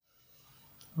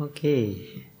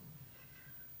Okay,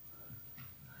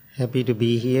 happy to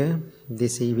be here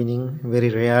this evening. Very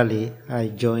rarely I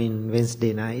join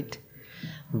Wednesday night,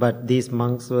 but these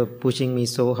monks were pushing me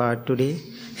so hard today.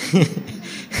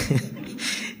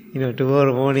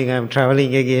 Tomorrow morning I'm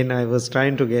traveling again. I was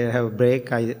trying to have a break.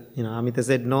 Amita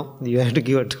said, no, you have to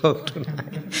give a talk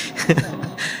tonight.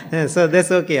 So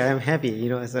that's okay. I'm happy,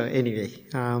 So anyway,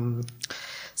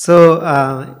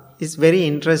 it's very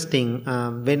interesting.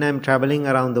 When I'm traveling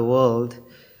around the world,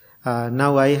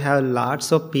 now I have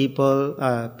lots of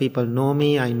people. People know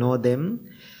me. I know them.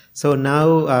 So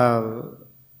now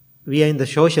we are in the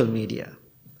social media.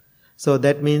 So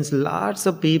that means lots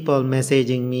of people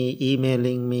messaging me,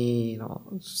 emailing me,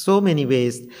 so many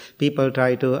ways people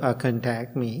try to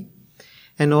contact me.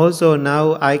 And also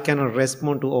now I cannot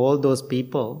respond to all those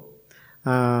people,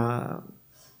 how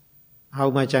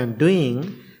much I'm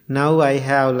doing. Now I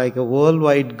have like a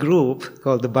worldwide group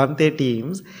called the Bhante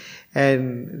Teams,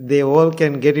 and they all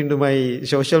can get into my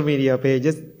social media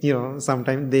pages.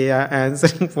 Sometimes they are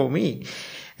answering for me.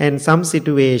 And some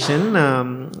situation,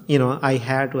 I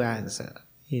had to answer,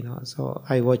 so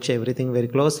I watch everything very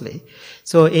closely.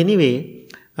 So anyway,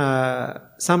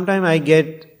 sometimes I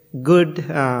get good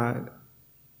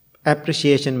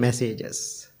appreciation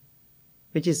messages,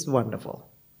 which is wonderful,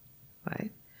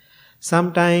 right?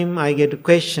 Sometimes I get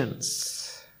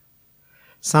questions.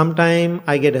 Sometimes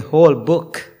I get a whole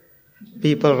book,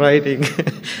 people writing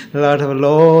a lot of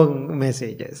long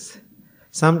messages.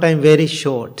 Sometimes very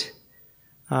short.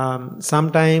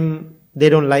 Sometimes they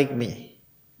don't like me.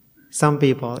 Some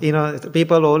people,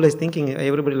 people always thinking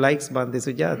everybody likes Bhante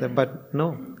Sujata, but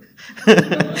no.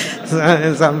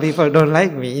 Some people don't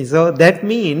like me. So that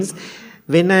means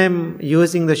when I'm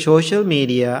using the social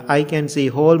media, I can see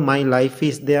whole my life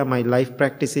is there, my life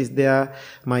practice is there,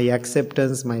 my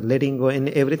acceptance, my letting go, and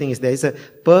everything is there. It's a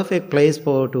perfect place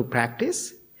to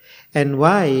practice. And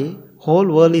why? Whole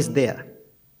world is there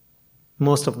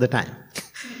most of the time.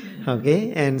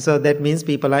 Okay, and so that means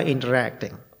people are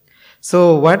interacting.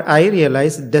 So what I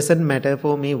realize, it doesn't matter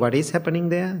for me what is happening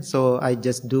there. So I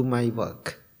just do my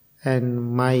work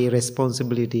and my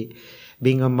responsibility,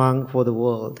 being a monk for the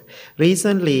world.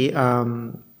 Recently,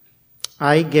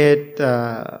 I get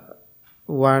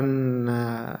one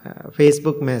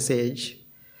Facebook message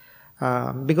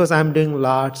because I'm doing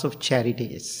lots of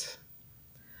charities.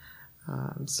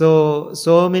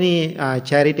 So many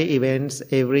charity events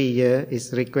every year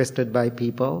is requested by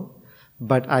people,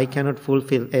 but I cannot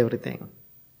fulfill everything.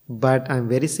 But I'm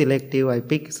very selective. I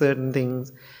pick certain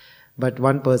things, but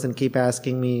one person keep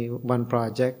asking me one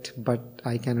project, but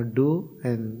I cannot do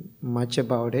and much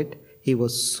about it. He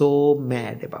was so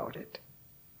mad about it.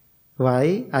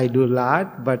 Why? I do a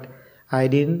lot, but I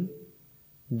didn't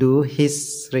do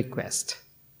his request.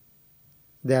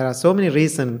 There are so many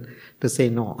reasons to say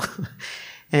no.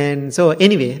 And so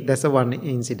anyway, that's a one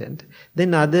incident.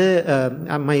 Then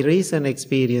my recent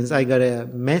experience, I got a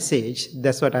message.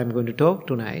 That's what I'm going to talk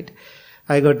tonight.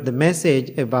 I got the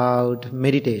message about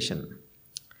meditation.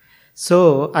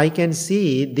 So I can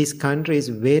see this country is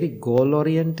very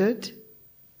goal-oriented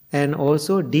and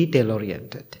also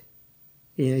detail-oriented,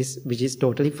 which is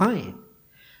totally fine.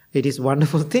 It is a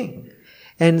wonderful thing.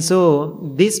 And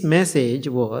so this message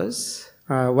was...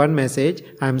 one message,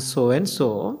 I'm so and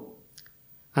so,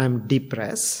 I'm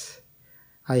depressed,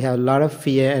 I have a lot of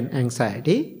fear and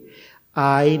anxiety,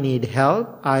 I need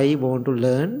help, I want to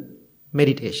learn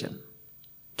meditation.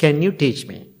 Can you teach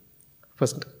me?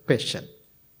 First question.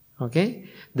 Okay.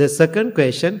 The second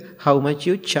question, how much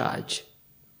you charge?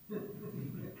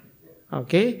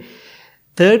 Okay.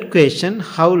 Third question,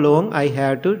 how long I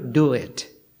have to do it?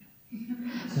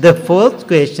 The fourth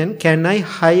question, can I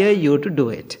hire you to do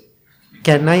it?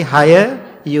 Can I hire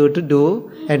you to do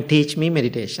and teach me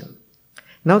meditation?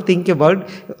 Now think about,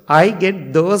 I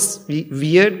get those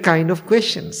weird kind of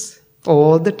questions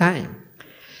all the time.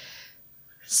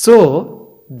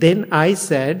 So then I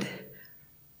said,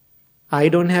 I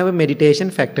don't have a meditation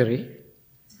factory.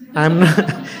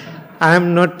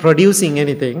 I'm not producing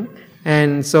anything.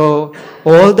 And so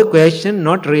all the questions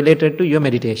not related to your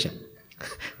meditation.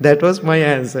 That was my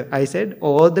answer. I said,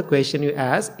 all the question you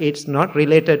ask, it's not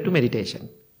related to meditation.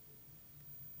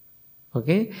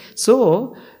 Okay?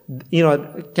 So,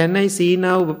 can I see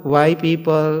now why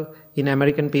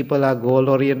American people are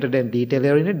goal-oriented and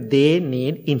detail-oriented? They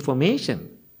need information.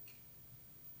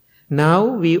 Now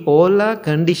we all are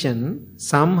conditioned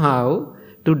somehow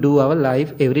to do our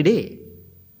life every day.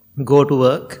 Go to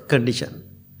work, condition.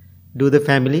 Do the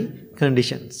family,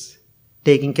 conditions.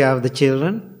 Taking care of the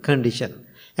children, condition.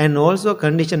 And also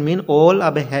condition mean all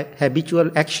our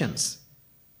habitual actions.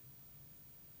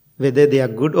 Whether they are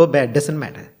good or bad doesn't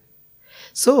matter.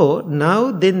 So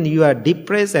now then you are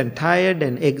depressed and tired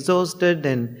and exhausted,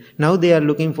 and now they are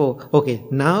looking for, okay,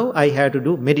 now I have to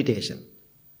do meditation.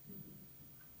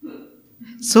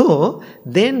 So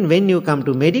then when you come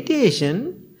to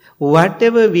meditation,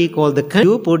 whatever we call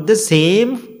you put the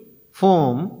same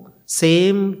form,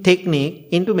 same technique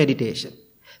into meditation.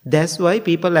 That's why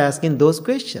people are asking those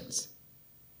questions.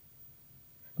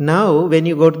 Now when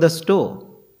you go to the store,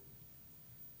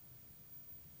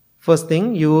 first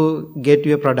thing, you get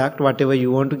your product, whatever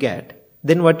you want to get.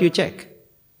 Then what you check?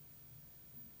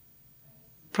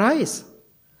 Price.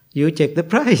 You check the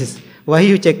price. Why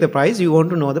you check the price? You want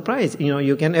to know the price.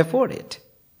 You can afford it.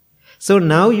 So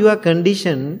now you are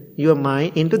conditioned your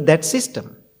mind into that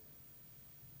system.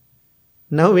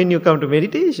 Now when you come to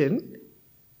meditation,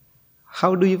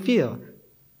 how do you feel?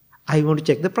 I want to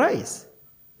check the price.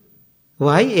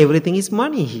 Why? Everything is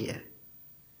money here.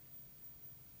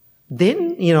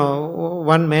 Then,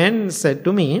 one man said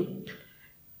to me,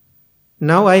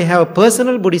 now I have a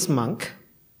personal Buddhist monk.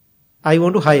 I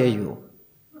want to hire you.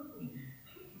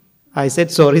 I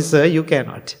said, sorry sir, you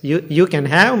cannot. You can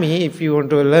have me if you want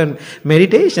to learn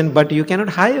meditation, but you cannot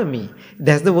hire me.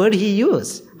 That's the word he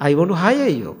used. I want to hire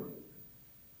you.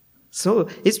 So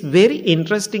it's very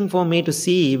interesting for me to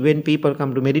see when people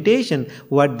come to meditation,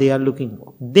 what they are looking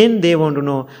for. Then they want to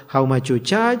know how much you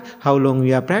charge, how long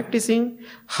you are practicing,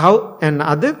 and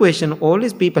other question,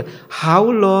 always people, how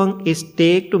long it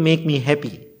take to make me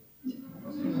happy?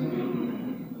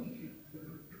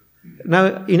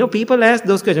 Now, people ask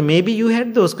those questions. Maybe you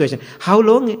had those questions. How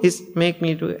long is make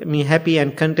me happy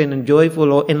and content and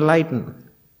joyful or enlightened?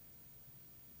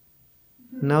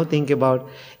 Now think about,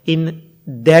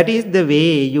 that is the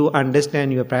way you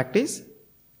understand your practice.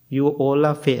 You all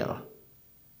are fail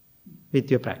with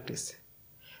your practice.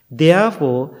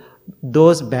 Therefore,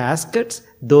 those baskets,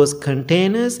 those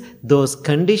containers, those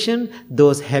conditions,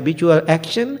 those habitual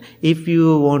action, if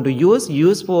you want to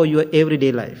use for your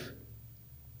everyday life.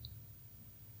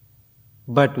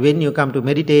 But when you come to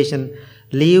meditation,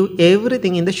 leave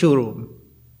everything in the showroom.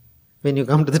 When you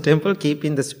come to the temple, keep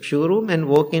in the showroom and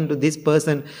walk into this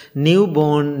person,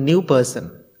 newborn, new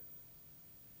person.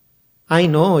 I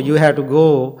know you have to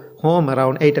go home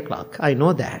around 8 o'clock. I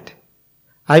know that.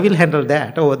 I will handle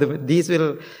that.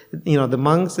 The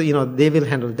monks, they will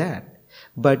handle that.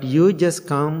 But you just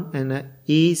come an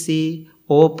easy,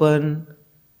 open,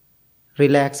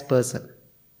 relaxed person.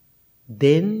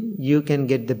 Then you can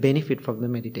get the benefit from the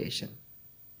meditation.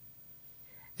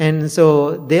 And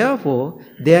so, therefore,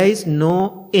 there is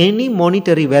no any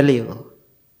monetary value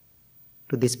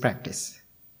to this practice.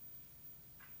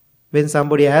 When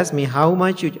somebody asked me how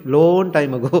much, long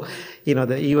time ago,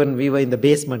 even we were in the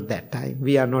basement that time,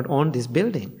 we are not on this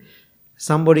building.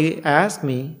 Somebody asked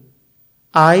me,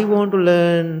 I want to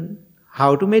learn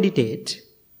how to meditate.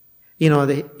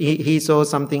 He saw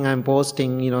something I'm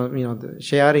posting,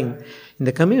 sharing in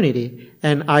the community,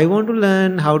 and I want to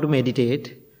learn how to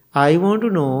meditate. I want to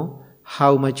know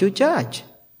how much you charge.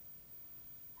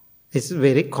 It's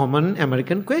very common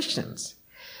American questions.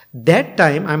 That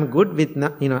time I'm good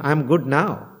I'm good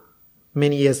now.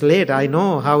 Many years later, I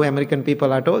know how American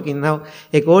people are talking. Now,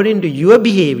 according to your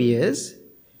behaviors,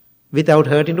 without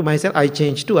hurting to myself, I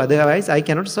change too. Otherwise, I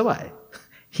cannot survive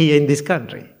here in this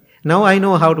country. Now I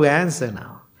know how to answer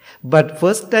now. But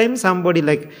first time somebody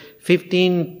like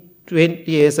 15, 20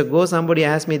 years ago, somebody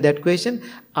asked me that question,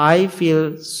 I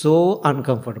feel so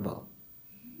uncomfortable.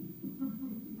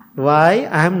 Why?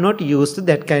 I am not used to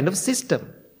that kind of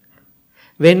system.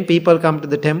 When people come to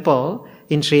the temple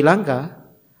in Sri Lanka,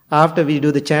 after we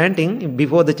do the chanting,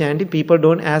 before the chanting, people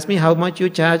don't ask me how much you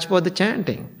charge for the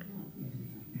chanting.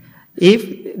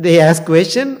 If they ask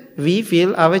question, we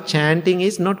feel our chanting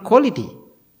is not quality.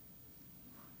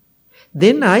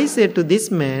 Then I said to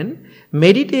this man,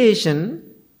 meditation,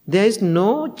 there is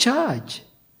no charge.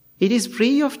 It is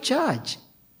free of charge.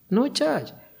 No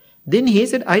charge. Then he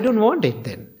said, I don't want it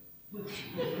then.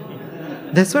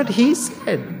 That's what he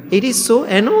said. It is so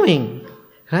annoying.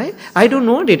 Right? I don't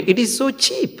want it. It is so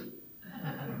cheap.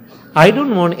 I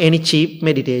don't want any cheap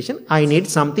meditation. I need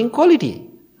something quality.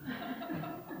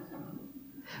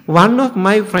 One of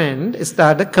my friends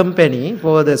started a company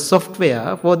for the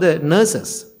software for the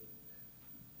nurses.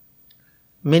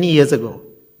 Many years ago.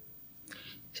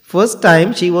 First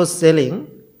time she was selling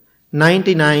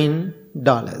 $99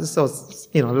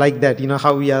 or, like that,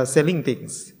 how we are selling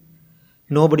things.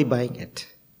 Nobody buying it.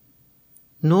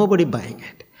 Nobody buying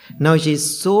it. Now she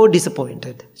is so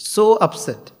disappointed, so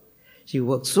upset. She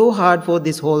worked so hard for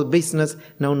this whole business,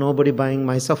 now nobody buying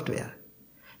my software.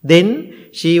 Then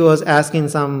she was asking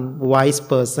some wise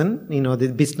person,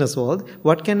 the business world,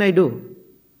 what can I do?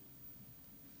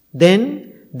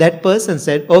 Then that person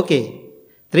said, okay,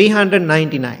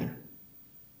 399.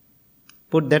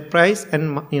 Put that price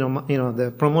and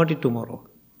promote it tomorrow.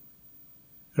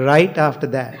 Right after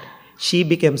that, she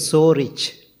became so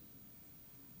rich.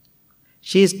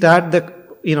 She started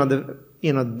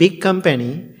the big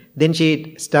company. Then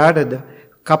she started a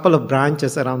couple of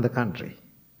branches around the country.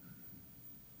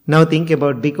 Now think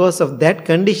about, because of that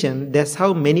condition, that's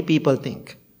how many people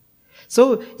think.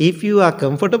 So if you are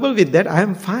comfortable with that, I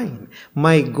am fine.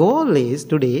 My goal is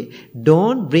today,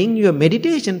 don't bring your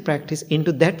meditation practice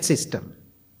into that system.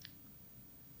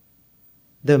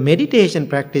 The meditation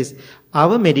practice,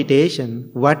 our meditation,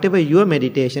 whatever your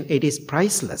meditation, it is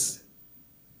priceless.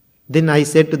 Then I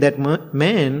said to that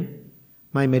man,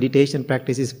 my meditation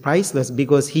practice is priceless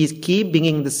because he is keep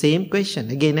bringing the same question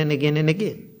again and again and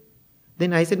again.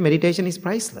 Then I said, meditation is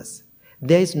priceless.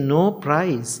 There is no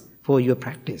price for your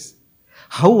practice.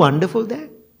 How wonderful that?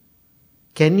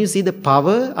 Can you see the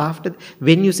power after?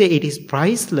 When you say it is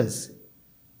priceless,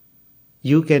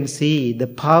 you can see the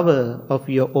power of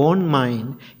your own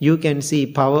mind. You can see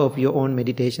power of your own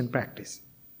meditation practice.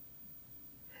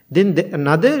 Then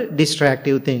another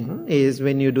distractive thing is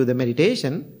when you do the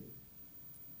meditation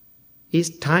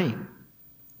is time.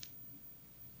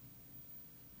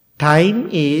 Time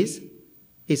is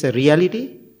a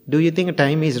reality. Do you think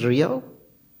time is real?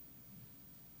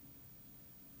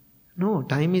 No,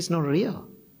 time is not real.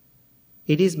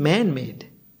 It is man-made.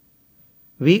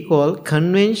 We call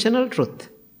conventional truth.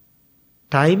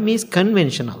 Time is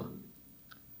conventional.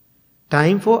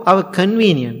 Time for our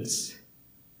convenience,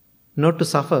 not to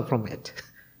suffer from it.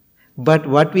 But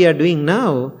what we are doing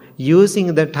now,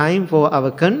 using the time for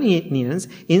our convenience,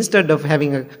 instead of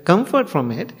having a comfort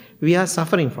from it, we are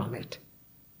suffering from it.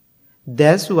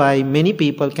 That's why many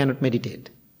people cannot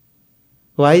meditate.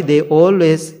 Why? They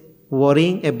always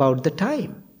worrying about the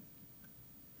time.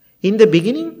 In the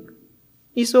beginning,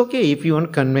 it's okay if you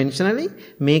want conventionally,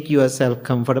 make yourself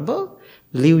comfortable,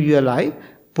 live your life,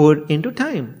 put into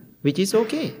time, which is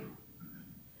okay.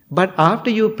 But after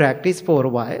you practice for a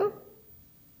while,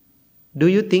 do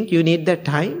you think you need that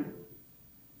time?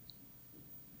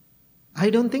 I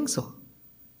don't think so.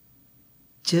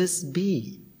 Just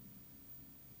be.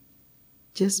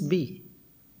 Just be.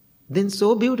 Then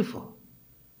so beautiful.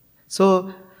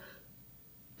 So,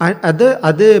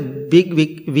 other big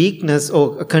weakness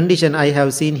or condition I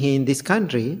have seen here in this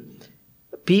country,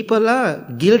 people are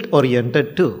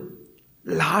guilt-oriented too.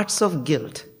 Lots of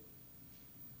guilt.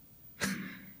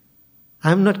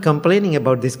 I'm not complaining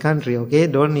about this country, okay?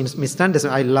 Don't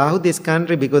misunderstand. I love this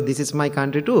country because this is my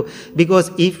country too.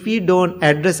 Because if we don't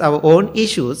address our own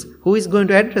issues, who is going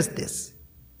to address this?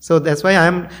 So that's why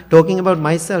I'm talking about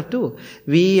myself too.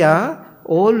 We are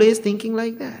always thinking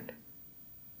like that.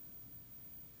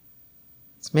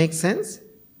 This makes sense?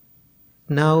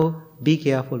 Now be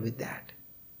careful with that.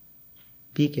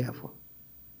 Be careful.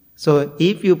 So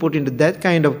if you put into that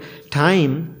kind of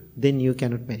time, then you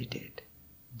cannot meditate.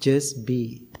 Just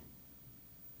be.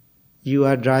 You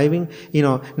are driving,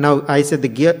 now I said the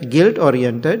guilt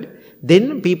oriented,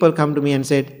 then people come to me and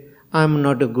said, I'm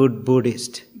not a good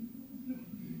Buddhist.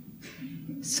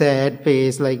 Sad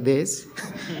face like this.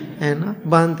 And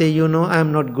Bhante,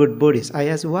 I'm not good Buddhist. I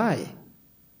asked why?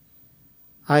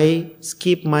 I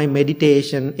skip my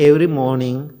meditation every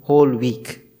morning, whole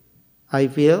week. I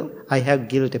feel I have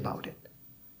guilt about it.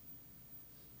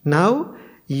 Now,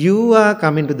 you are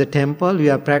coming to the temple, you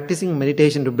are practicing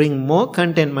meditation to bring more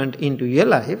contentment into your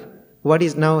life. What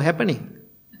is now happening?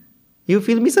 You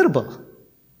feel miserable.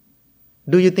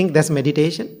 Do you think that's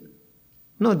meditation?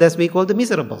 No, that's we call the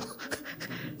miserable.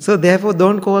 So therefore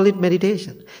don't call it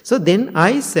meditation. So then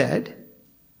I said,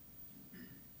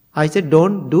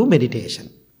 don't do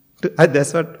meditation.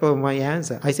 That's what my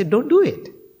answer. I said, don't do it.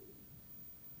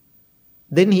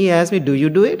 Then he asked me, do you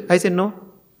do it? I said, no.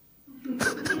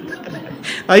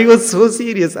 I was so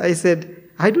serious. I said,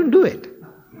 I don't do it.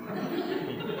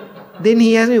 Then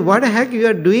he asked me, what the heck you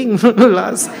are doing for the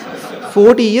last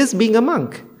 40 years being a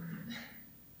monk?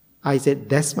 I said,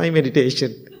 that's my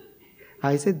meditation.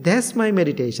 I said, that's my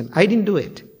meditation. I didn't do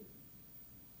it.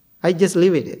 I just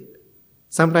live with it.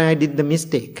 Sometimes I did the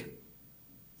mistake.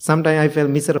 Sometimes I felt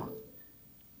miserable.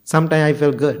 Sometimes I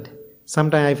felt good.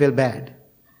 Sometimes I felt bad.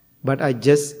 But I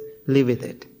just live with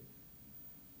it.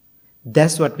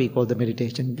 That's what we call the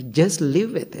meditation. Just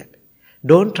live with it.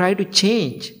 Don't try to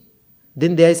change.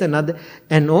 Then there is another,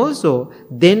 and also,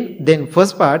 then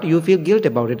first part, you feel guilt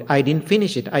about it. I didn't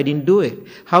finish it. I didn't do it.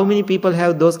 How many people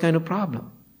have those kind of problems?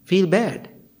 Feel bad.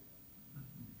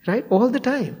 Right? All the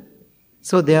time.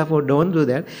 So therefore, don't do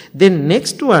that. Then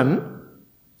next one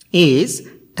is,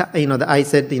 I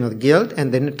said, the guilt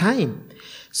and then time.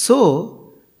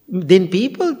 So then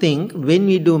people think when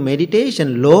we do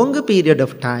meditation, longer period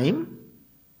of time,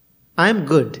 I'm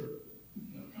good.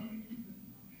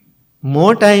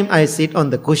 More time I sit on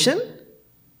the cushion,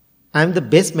 I'm the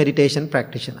best meditation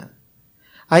practitioner.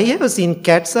 I have seen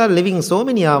cats are living so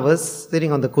many hours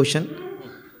sitting on the cushion.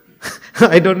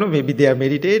 I don't know, maybe they are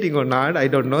meditating or not, I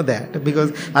don't know that,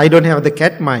 because I don't have the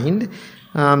cat mind.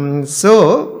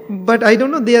 But I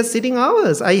don't know, they are sitting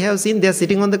hours. I have seen they are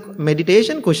sitting on the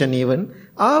meditation cushion even,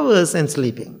 hours and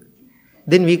sleeping.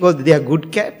 Then we call they are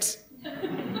good cats.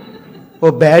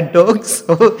 Or bad dogs.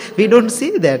 We don't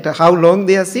see that, how long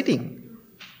they are sitting.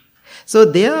 So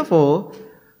therefore,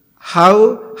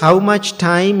 how much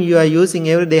time you are using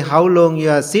every day, how long you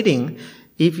are sitting,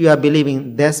 if you are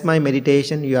believing that's my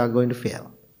meditation, you are going to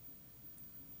fail.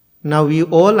 Now we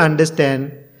all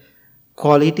understand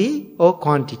quality or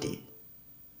quantity.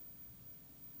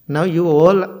 Now you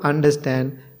all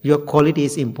understand your quality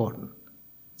is important.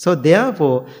 So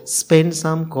therefore, spend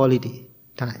some quality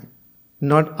time.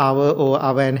 Not hour or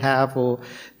hour and a half or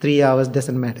 3 hours,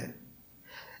 doesn't matter.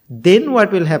 Then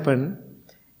what will happen,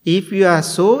 if you are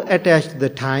so attached to the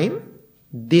time,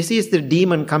 this is the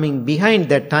demon coming behind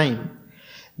that time,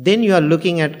 then you are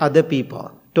looking at other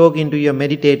people, talking to your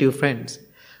meditative friends.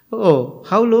 Oh,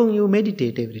 how long you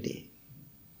meditate every day?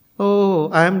 Oh,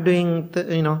 I am doing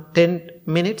 10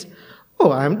 minutes.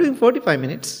 Oh, I am doing 45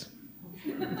 minutes.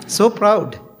 So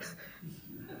proud.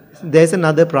 There's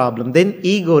another problem. Then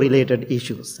ego-related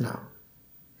issues now.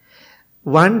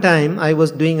 One time I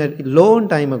was doing a long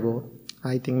time ago,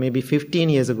 I think maybe 15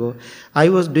 years ago, I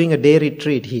was doing a day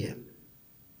retreat here.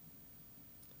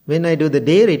 When I do the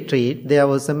day retreat, there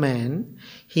was a man,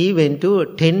 he went to a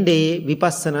 10-day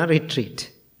Vipassana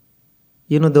retreat.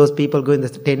 You know those people go in the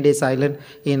 10-day silent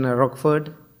in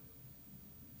Rockford?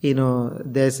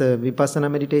 There's a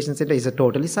Vipassana meditation center, it's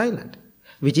totally silent,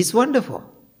 which is wonderful.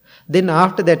 Then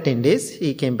after that 10 days,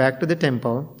 he came back to the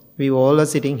temple. We all are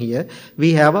sitting here.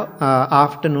 We have an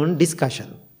afternoon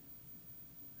discussion.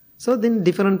 So then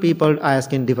different people are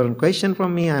asking different questions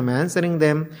from me. I'm answering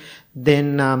them.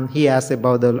 Then he asked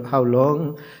about how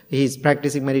long he's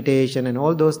practicing meditation and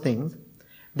all those things.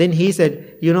 Then he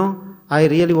said, I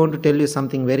really want to tell you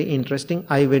something very interesting.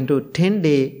 I went to a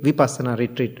 10-day Vipassana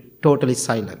retreat, totally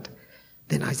silent.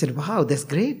 Then I said, wow, that's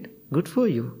great. Good for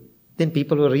you. Then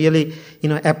people were really,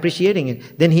 appreciating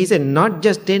it. Then he said, not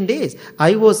just 10 days.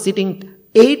 I was sitting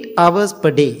 8 hours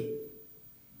per day.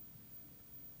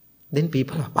 Then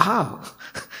people are, wow,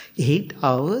 8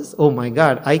 hours? Oh my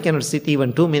God, I cannot sit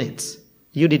even 2 minutes.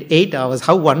 You did 8 hours,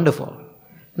 how wonderful.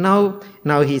 Now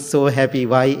he's so happy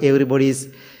why everybody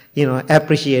is,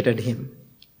 appreciated him.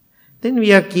 Then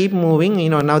we are keep moving,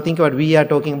 now think about, we are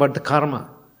talking about the karma.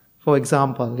 For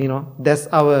example, that's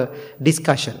our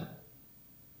discussion.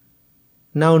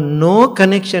 Now, no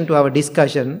connection to our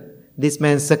discussion. This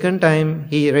man, second time,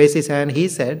 he raised his hand, he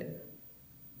said,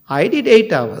 I did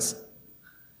 8 hours.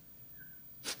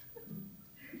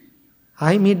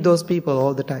 I meet those people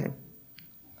all the time.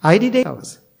 I did 8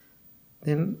 hours.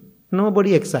 Then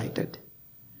nobody excited.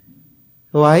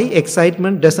 Why?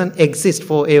 Excitement doesn't exist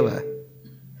forever.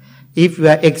 If you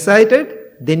are excited,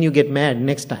 then you get mad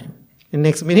next time. The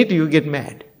next minute you get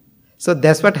mad. So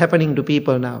that's what's happening to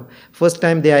people now. First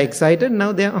time they are excited,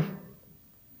 now they are,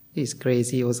 he's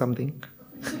crazy or something.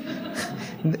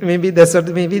 Maybe that's what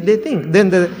maybe they think.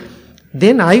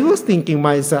 Then I was thinking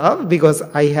myself, because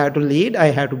I had to lead, I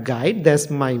had to guide,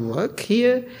 that's my work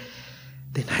here.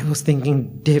 Then I was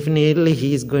thinking, definitely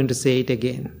he is going to say it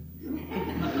again.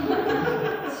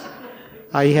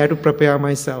 I had to prepare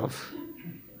myself.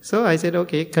 So I said,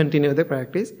 okay, continue the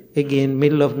practice. Again,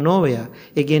 middle of nowhere.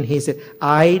 Again he said,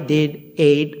 I did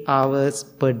 8 hours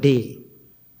per day.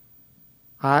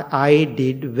 I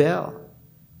did well.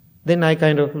 Then I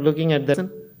kind of looking at that,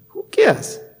 who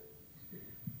cares?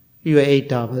 You are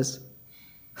 8 hours.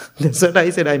 That's what I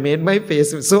said. I made my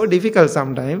face so difficult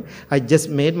sometimes. I just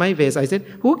made my face. I said,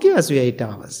 who cares you are 8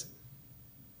 hours?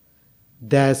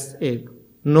 That's it.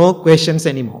 No questions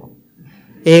anymore.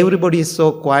 Everybody is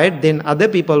so quiet, then other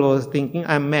people were thinking,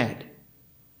 I'm mad.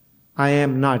 I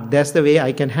am not. That's the way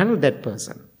I can handle that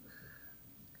person.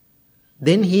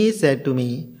 Then he said to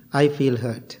me, I feel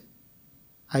hurt.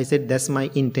 I said, that's my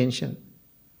intention.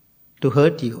 To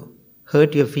hurt you,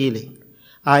 hurt your feeling.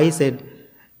 I said,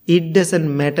 it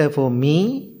doesn't matter for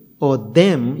me or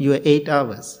them, you are 8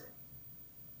 hours.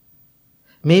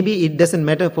 Maybe it doesn't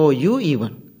matter for you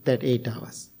even, that 8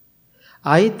 hours.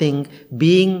 I think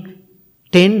being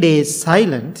 10 days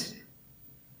silent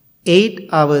 8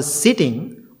 hours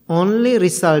sitting, only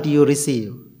result you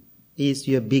receive is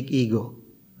your big ego.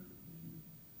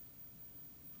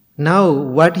 Now,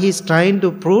 what he's trying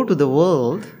to prove to the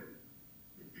world,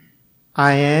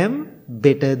 I am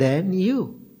better than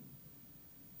you.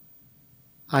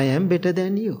 I am better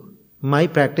than you. My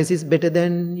practice is better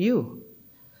than you.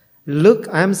 Look,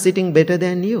 I am sitting better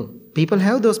than you. People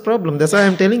have those problems. That's why I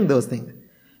am telling those things.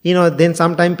 Then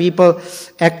sometimes people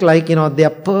act like, they are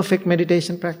perfect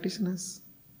meditation practitioners.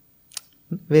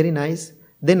 Very nice.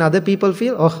 Then other people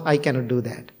feel, oh, I cannot do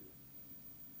that.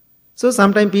 So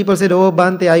sometimes people said, oh,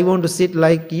 Bhante, I want to sit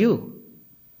like you.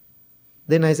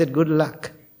 Then I said, good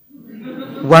luck.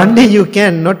 One day you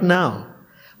can, not now.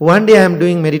 One day I am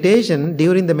doing meditation.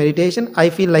 During the meditation, I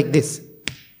feel like this.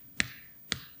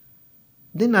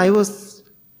 Then I was,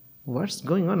 what's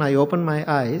going on? I opened my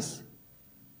eyes,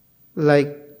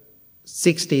 like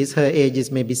 60s, her age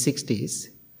is maybe 60s.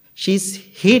 She's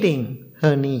hitting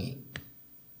her knee.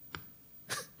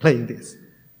 Like this.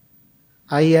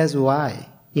 I asked why.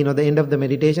 The end of the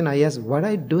meditation, I asked, what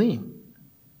are you doing?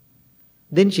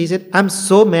 Then she said, I'm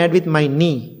so mad with my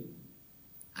knee.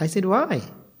 I said, why?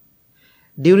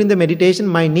 During the meditation,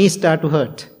 my knee started to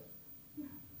hurt.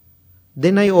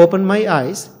 Then I opened my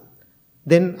eyes.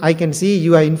 Then I can see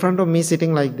you are in front of me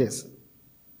sitting like this.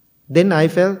 Then I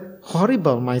felt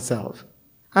horrible myself.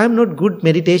 I am not good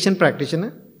meditation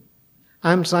practitioner.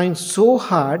 I am trying so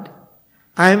hard.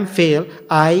 I am failed.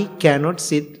 I cannot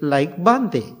sit like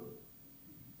Bhante.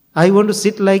 I want to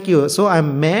sit like you. So I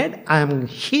am mad. I am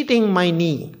hitting my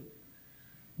knee.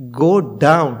 Go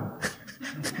down.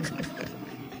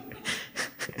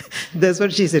 That's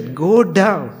what she said. Go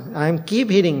down. I am keep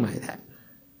hitting my that.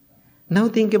 Now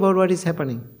think about what is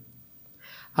happening.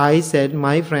 I said,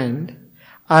 my friend,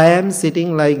 I am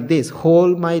sitting like this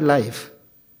whole my life.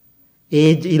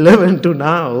 Age 11 to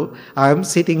now, I am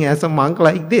sitting as a monk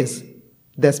like this.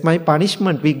 That's my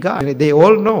punishment we got. They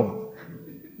all know.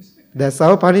 That's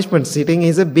our punishment. Sitting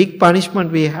is a big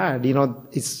punishment we had.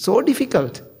 It's so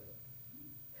difficult.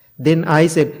 Then I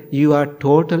said, you are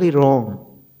totally wrong.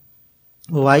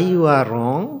 Why you are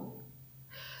wrong?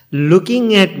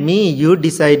 Looking at me, you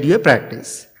decide your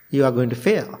practice. You are going to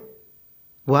fail.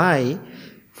 Why?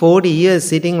 40 years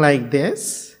sitting like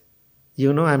this,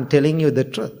 I'm telling you the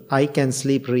truth. I can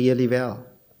sleep really well.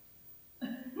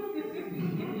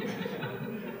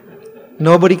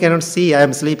 Nobody cannot see I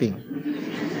am sleeping.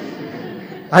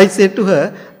 I said to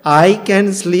her, I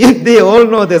can sleep. They all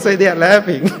know, that's why they are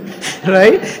laughing.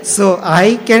 Right? So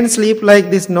I can sleep like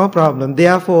this, no problem.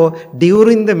 Therefore,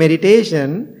 during the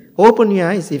meditation, open your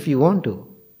eyes if you want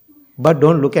to. But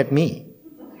don't look at me.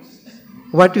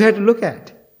 What you have to look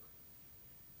at?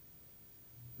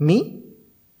 Me?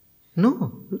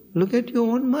 No. Look at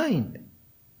your own mind.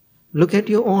 Look at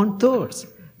your own thoughts.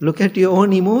 Look at your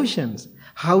own emotions.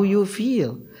 How you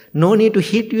feel. No need to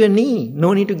hit your knee.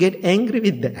 No need to get angry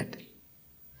with that.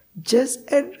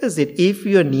 Just address it. If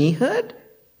your knee hurt,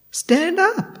 stand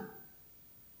up.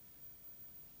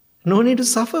 No need to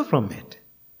suffer from it.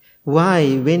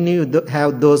 Why? When you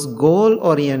have those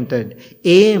goal-oriented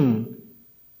aim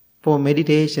for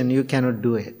meditation, you cannot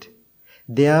do it.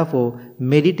 Therefore,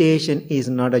 meditation is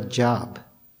not a job.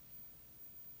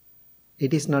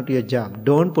 It is not your job.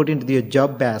 Don't put into your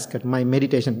job basket, my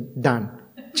meditation done.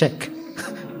 Check.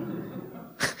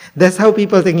 That's how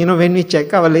people think, when we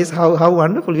check our list, how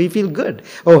wonderful, we feel good.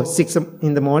 Oh, 6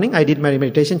 in the morning, I did my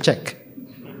meditation, check.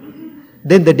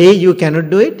 Then the day you cannot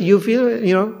do it, you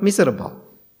feel, miserable.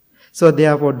 So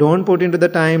therefore, don't put into the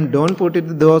time, don't put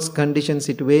into those conditioned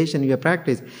situations your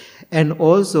practice. And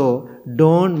also,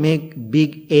 don't make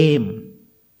big aim.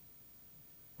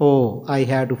 Oh, I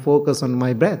have to focus on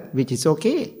my breath, which is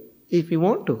okay, if you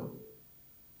want to.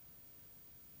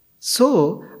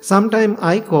 So, sometimes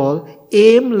I call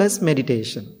aimless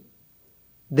meditation.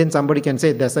 Then somebody can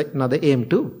say that's another aim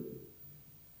too.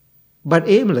 But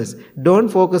aimless. Don't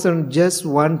focus on just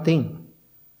one thing.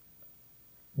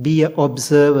 Be an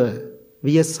observer.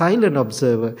 Be a silent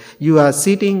observer. You are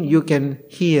sitting, you can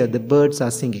hear the birds are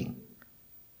singing.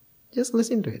 Just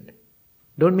listen to it.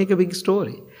 Don't make a big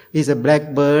story. It's a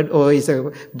black bird or it's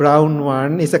a brown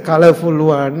one, it's a colorful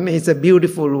one, it's a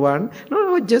beautiful one.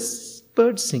 No, just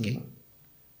birds singing.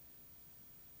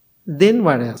 Then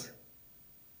what else?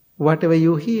 Whatever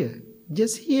you hear,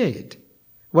 just hear it.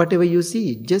 Whatever you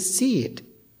see, just see it.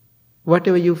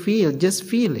 Whatever you feel, just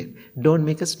feel it. Don't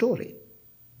make a story.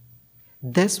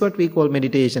 That's what we call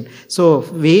meditation. So,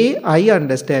 way I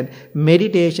understand,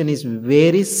 meditation is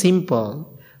very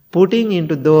simple. Putting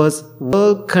into those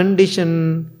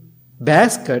world-conditioned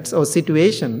baskets or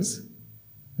situations,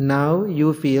 now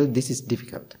you feel this is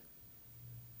difficult.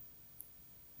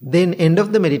 Then end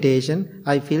of the meditation,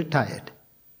 I feel tired.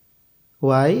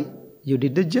 Why? You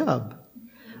did the job.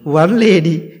 One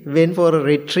lady went for a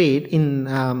retreat in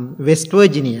West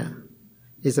Virginia.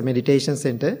 It's a meditation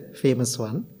center, famous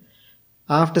one.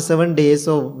 After 7 days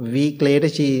or week later,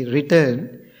 she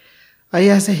returned. I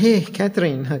asked her, hey,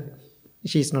 Catherine,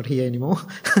 she's not here anymore.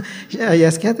 I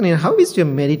asked Catherine, how is your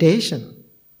meditation?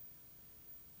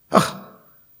 Oh,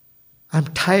 I'm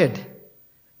tired.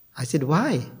 I said,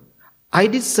 why? I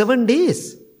did 7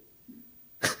 days.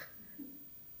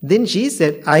 Then she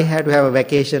said, I had to have a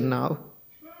vacation now.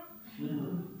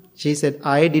 She said,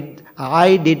 I did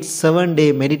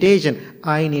 7-day meditation.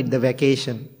 I need the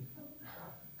vacation.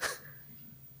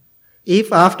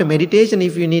 If after meditation,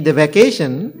 if you need the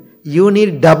vacation, you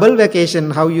need double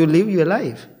vacation how you live your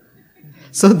life.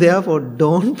 So therefore,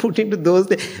 don't put into those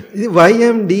things. Why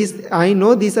am these? I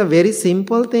know these are very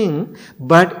simple things,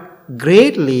 but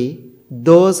greatly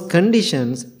those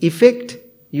conditions affect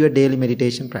your daily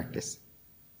meditation practice.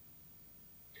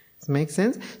 Does it make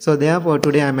sense? So therefore,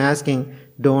 today I'm asking,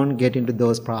 don't get into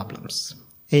those problems.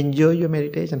 Enjoy your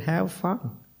meditation. Have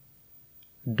fun.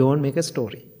 Don't make a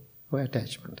story or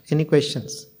attachment. Any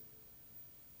questions?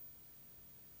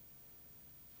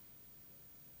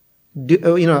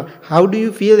 How do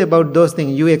you feel about those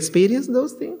things? You experience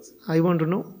those things? I want to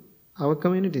know. Our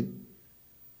community.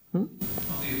 Well,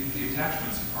 the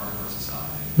attachments are part of our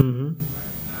society. Mm-hmm.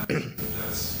 Right?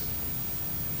 That's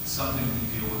something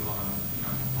we deal with on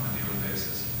a daily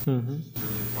basis. Mm-hmm. It's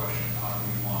really a question of how do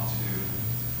we want to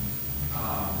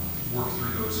work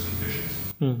through those conditions.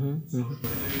 Mm-hmm. Those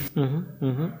conditions. Mm-hmm.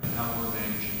 Mm-hmm. And how we're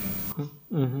managing them.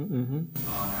 Mm-hmm.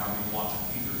 How we want to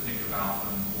either think about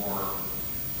them or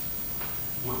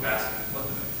what basket to put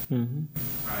them in. Mm-hmm.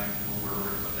 Right? Or where we're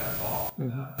going to put that thought.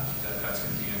 That's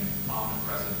going to be an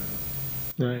omnipresent.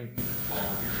 Right. While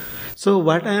we're here. So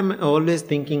what I am always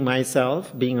thinking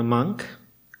myself, being a monk,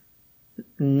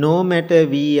 no matter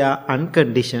we are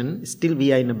unconditioned, still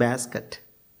we are in a basket.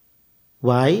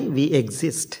 Why? We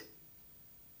exist.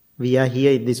 We are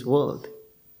here in this world.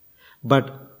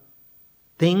 But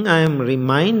thing I am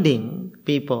reminding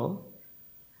people,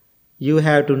 you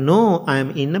have to know I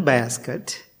am in a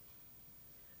basket.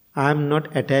 I am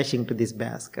not attaching to this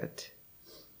basket.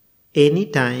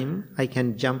 Anytime I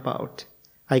can jump out.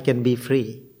 I can be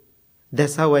free.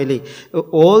 That's how I live.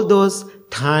 All those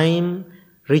time,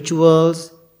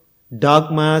 rituals,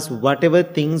 dogmas, whatever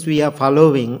things we are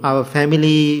following, our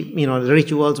family,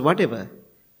 rituals, whatever.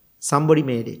 Somebody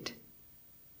made it.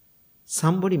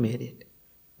 Somebody made it.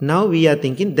 Now we are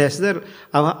thinking that's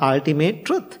our ultimate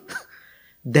truth.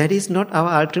 That is not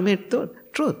our ultimate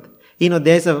truth.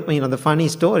 There's the funny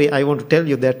story. I want to tell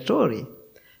you that story.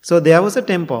 So there was a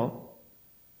temple.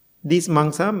 These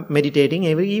monks are meditating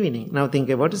every evening. Now think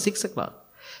about it, 6 o'clock.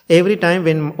 Every time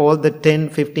when all the 10,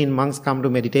 15 monks come to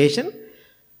meditation,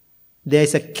 there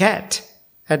is a cat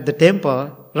at the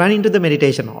temple running to the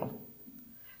meditation hall.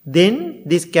 Then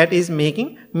this cat is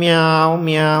making meow,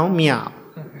 meow, meow.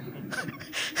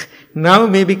 Now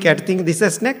maybe cat thinks this is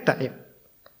a snack time.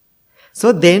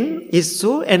 So then it's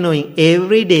so annoying.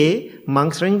 Every day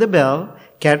monks ring the bell,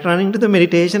 cat running to the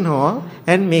meditation hall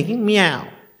and making meow.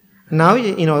 Now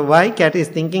why cat is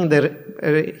thinking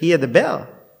hear the bell.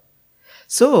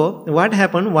 So what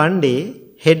happened one day,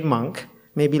 head monk,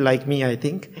 maybe like me I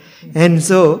think, and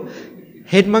so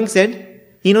head monk said,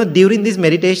 during this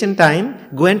meditation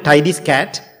time, go and tie this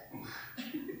cat.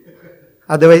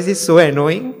 Otherwise it's so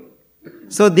annoying.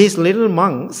 So these little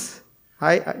monks,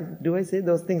 do I say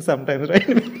those things sometimes, right?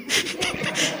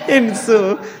 And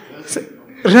so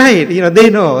right, they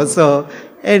know. So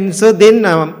then,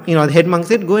 the head monk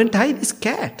said, go and tie this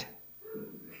cat.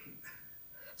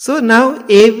 So now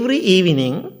every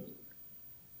evening,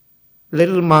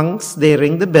 little monks, they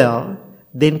ring the bell.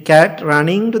 Then cat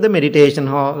running to the meditation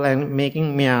hall and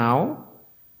making meow.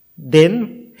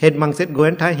 Then head monk said, go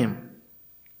and tie him.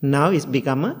 Now it's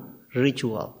become a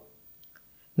ritual.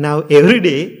 Now every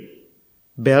day,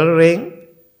 bell ring,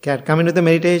 cat come into the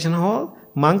meditation hall,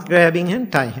 monk grabbing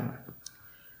and tie him.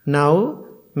 Now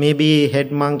maybe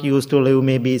head monk used to live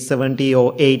maybe 70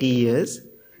 or 80 years.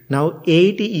 Now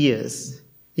 80 years,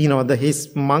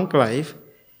 his monk life,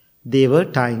 they were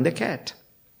tying the cat.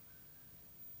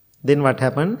 Then what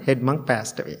happened? Head monk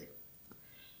passed away.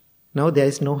 Now there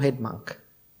is no head monk.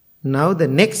 Now the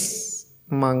next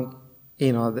monk,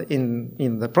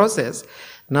 in the process,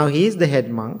 now he is the head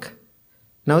monk.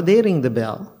 Now they ring the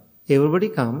bell. Everybody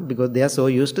come because they are so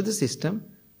used to the system.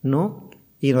 No,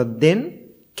 then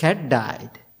cat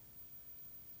died.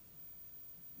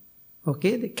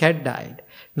 Okay, the cat died.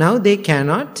 Now they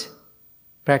cannot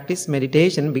practice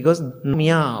meditation because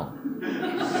meow.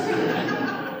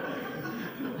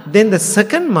 Then the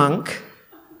second monk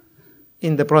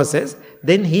in the process,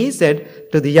 then he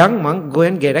said to the young monk, go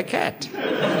and get a cat.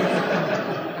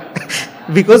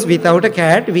 Because without a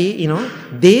cat,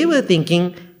 they were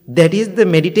thinking that is the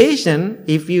meditation.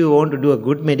 If you want to do a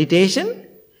good meditation,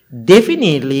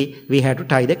 definitely we have to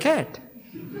tie the cat.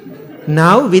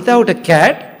 Now without a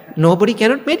cat, nobody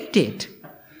cannot meditate.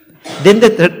 Then the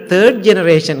third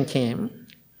generation came.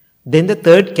 Then the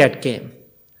third cat came.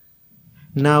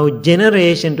 Now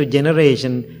generation to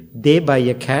generation, they buy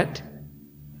a cat,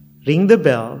 ring the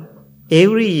bell.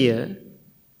 Every year,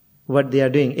 what they are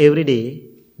doing, every day,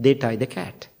 they tie the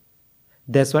cat.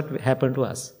 That's what happened to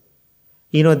us.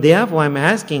 Therefore I'm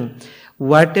asking,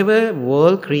 whatever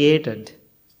world created,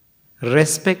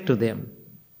 respect to them.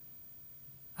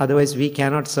 Otherwise we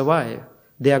cannot survive.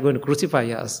 They are going to crucify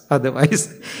us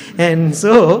otherwise. And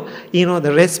so,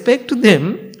 the respect to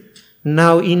them,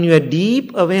 now in your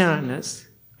deep awareness,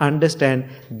 understand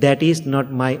that is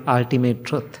not my ultimate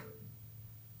truth.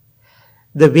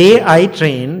 The way I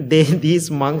train, these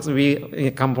monks,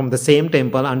 we come from the same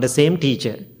temple under same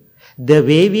teacher. The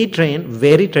way we train,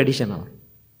 very traditional.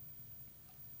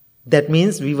 That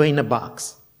means we were in a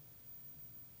box.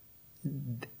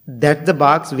 That's the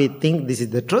box we think this is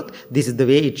the truth, this is the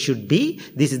way it should be,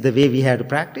 this is the way we have to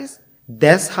practice.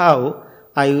 That's how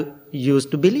I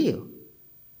used to believe.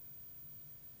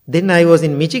 Then I was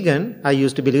in Michigan, I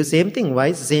used to believe same thing.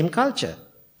 Why? Same culture.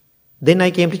 Then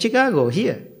I came to Chicago,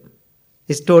 here.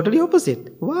 It's totally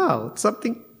opposite. Wow,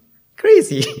 something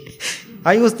crazy.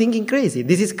 I was thinking crazy.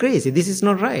 This is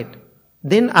not right.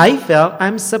 Then I felt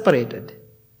I'm separated.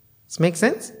 Does it make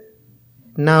sense?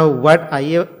 Now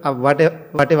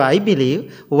whatever I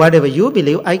believe, whatever you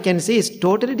believe, I can say is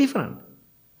totally different.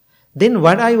 Then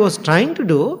what I was trying to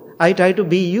do, I try to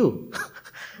be you.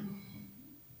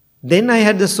 Then I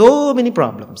had so many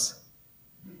problems.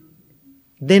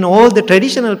 Then all the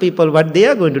traditional people, what they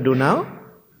are going to do now,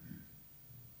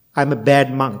 I'm a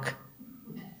bad monk.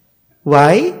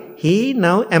 Why? He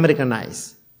now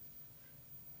Americanized.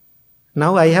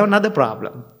 Now I have another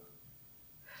problem.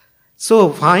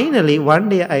 So finally, one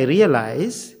day I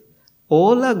realized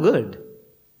all are good.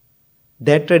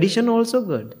 That tradition also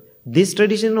good. This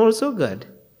tradition also good.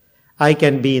 I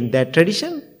can be in that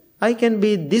tradition. I can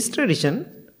be this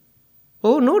tradition.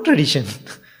 Oh, no tradition.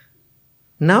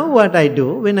 Now what I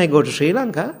do when I go to Sri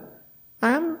Lanka,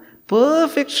 I am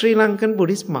perfect Sri Lankan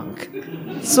Buddhist monk.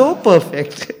 So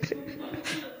perfect.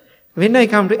 When I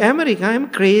come to America, I am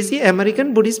crazy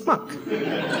American Buddhist monk.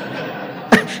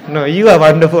 No, you are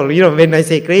wonderful. When I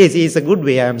say crazy, it's a good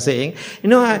way I am saying.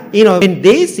 When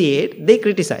they see it, they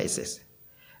criticize it.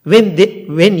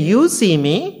 When you see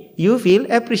me, you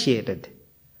feel appreciated.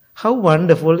 How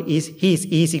wonderful is he is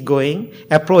easygoing,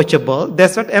 approachable.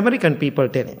 That's what American people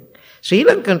telling. Sri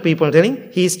Lankan people telling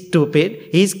he's stupid,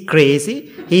 he's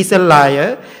crazy, he's a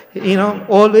liar,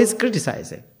 always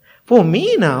criticizing. For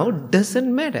me now,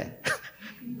 doesn't matter.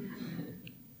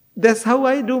 That's how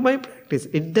I do my practice.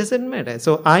 It doesn't matter.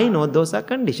 So I know those are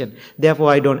conditions. Therefore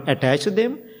I don't attach to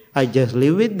them. I just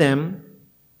live with them.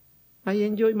 I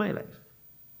enjoy my life.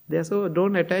 Therefore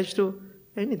don't attach to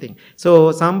anything.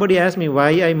 So somebody asked me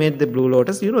why I made the blue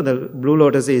lotus. The blue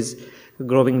lotus is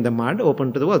growing in the mud,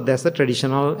 open to the world. That's the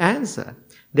traditional answer.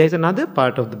 There's another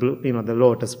part of the blue, the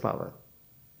lotus flower.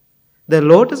 The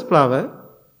lotus flower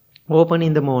open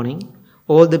in the morning.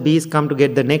 All the bees come to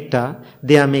get the nectar.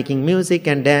 They are making music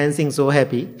and dancing, so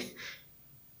happy.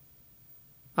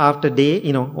 After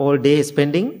day, all day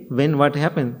spending, when what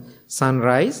happens?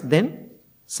 Sunrise, then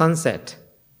sunset.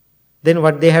 Then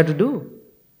what they have to do?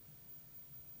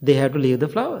 They have to leave the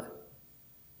flower.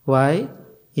 Why?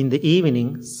 In the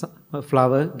evening, a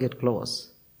flower get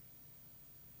closed.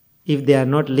 If they are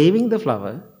not leaving the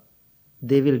flower,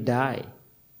 they will die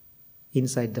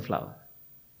inside the flower.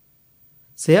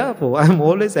 So therefore, I am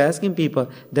always asking people,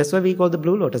 that's why we call the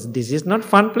blue lotus. This is not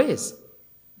fun place.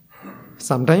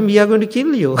 Sometime we are going to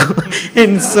kill you.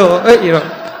 And so,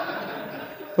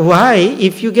 why?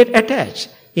 If you get attached,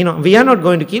 we are not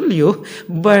going to kill you,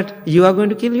 but you are going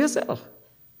to kill yourself.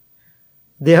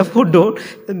 Therefore,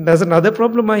 that's another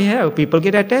problem I have. People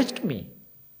get attached to me.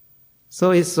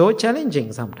 So it's so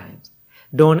challenging sometimes.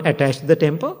 Don't attach to the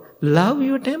temple. Love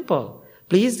your temple.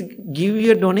 Please give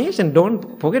your donation.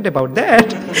 Don't forget about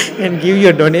that. And give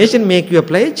your donation, make your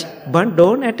pledge. But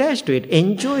don't attach to it.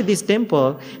 Enjoy this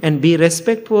temple and be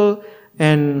respectful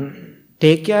and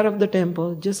take care of the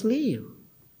temple. Just leave.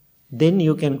 Then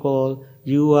you can call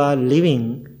you are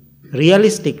living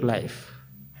realistic life,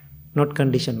 not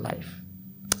conditioned life.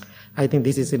 I think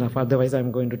this is enough. Otherwise,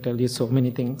 I'm going to tell you so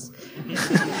many things.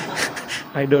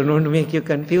 I don't want to make you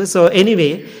confused. So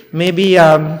anyway, maybe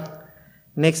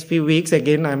next few weeks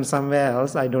again I'm somewhere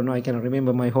else. I don't know. I cannot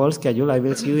remember my whole schedule. I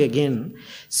will see you again.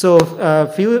 So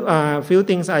few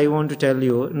things I want to tell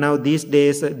you. Now these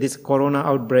days, this corona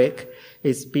outbreak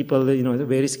is people,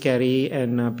 very scary,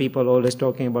 and people always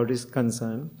talking about this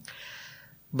concern.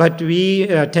 But we,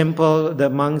 temple, the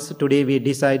monks, today we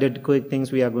decided quick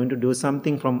things. We are going to do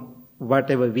something from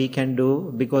whatever we can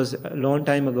do, because a long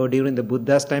time ago during the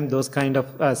Buddha's time, those kind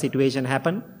of situation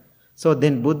happened. So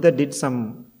then Buddha did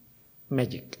some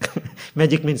magic.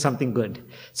 Magic means something good.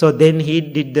 So then he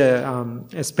did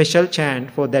a special chant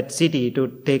for that city to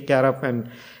take care of and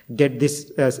get this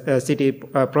city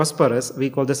prosperous. We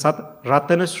call the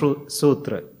Ratana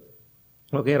Sutra.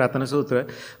 Okay, Ratana Sutra.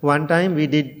 One time we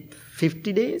did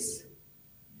 50 days?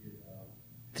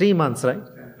 3 months, right?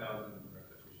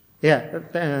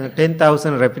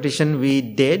 10,000 repetition we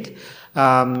did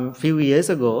few years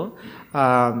ago.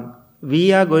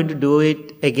 We are going to do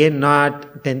it again,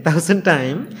 not 10,000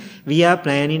 times. We are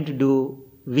planning to do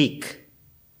week.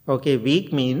 Okay,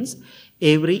 week means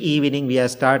every evening we are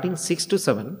starting 6 to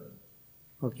 7.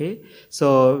 Okay,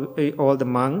 so all the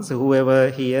monks, whoever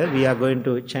here, we are going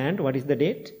to chant. What is the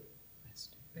date?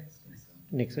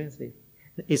 Next Wednesday.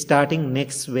 It's starting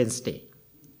next Wednesday.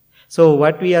 So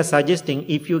what we are suggesting,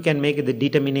 if you can make the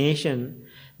determination,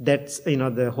 that's,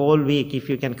 the whole week, if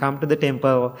you can come to the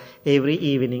temple every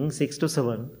evening, 6 to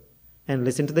 7, and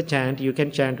listen to the chant, you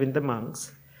can chant with the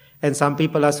monks. And some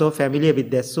people are so familiar with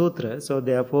their sutra, so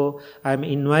therefore I'm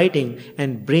inviting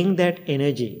and bring that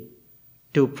energy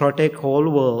to protect whole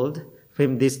world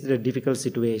from this difficult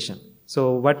situation.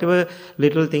 So whatever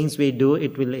little things we do,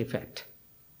 it will affect.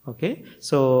 Okay,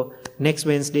 so next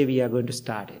Wednesday we are going to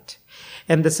start it.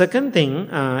 And the second thing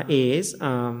is,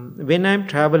 when I'm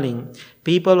traveling,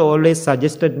 people always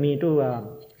suggested me to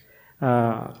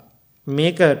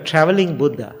make a traveling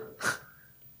Buddha.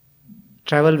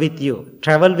 Travel with you.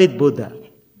 Travel with Buddha.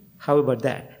 How about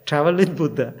that? Travel with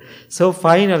Buddha. So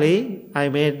finally, I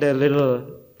made a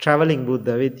little traveling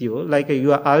Buddha with you, like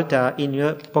your altar in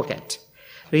your pocket.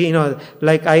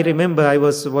 Like I remember I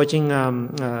was watching,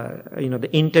 the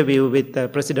interview with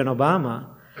President Obama.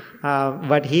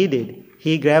 What he did,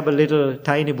 he grabbed a little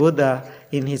tiny Buddha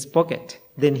in his pocket.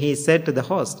 Then he said to the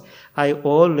host, I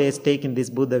always take in this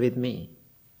Buddha with me.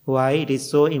 Why? It is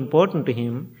so important to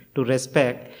him to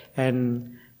respect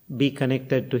and be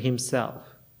connected to himself.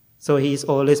 So he is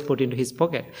always put into his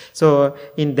pocket. So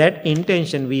in that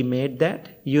intention we made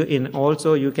that. You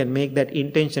can make that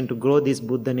intention to grow this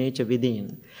Buddha nature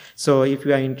within. So if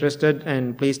you are interested,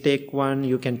 and please take one,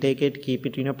 you can take it, keep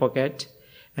it in your pocket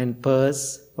and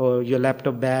purse or your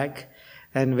laptop bag,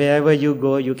 and wherever you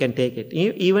go you can take it.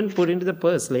 Even put into the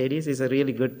purse, ladies, is a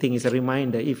really good thing. It's a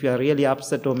reminder. If you are really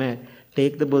upset or mad,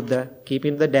 take the Buddha, keep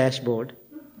in the dashboard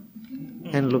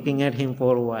and looking at him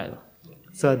for a while.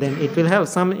 So then it will have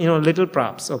some, little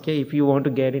props. Okay, if you want to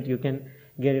get it, you can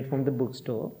get it from the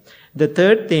bookstore. The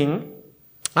third thing,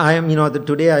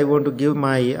 today I want to give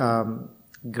my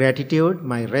gratitude,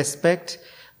 my respect,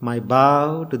 my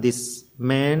bow to this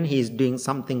man. He is doing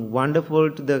something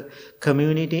wonderful to the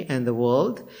community and the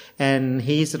world, and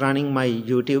he is running my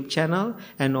YouTube channel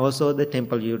and also the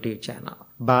temple YouTube channel.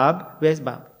 Bob, where's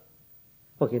Bob?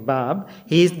 Okay, Bob,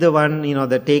 he is the one,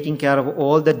 the taking care of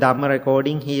all the Dhamma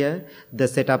recording here, the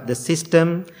set up the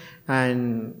system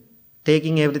and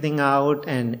taking everything out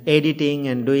and editing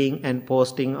and doing and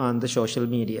posting on the social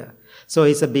media. So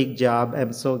it's a big job.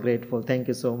 I'm so grateful. Thank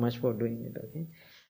you so much for doing it. Okay.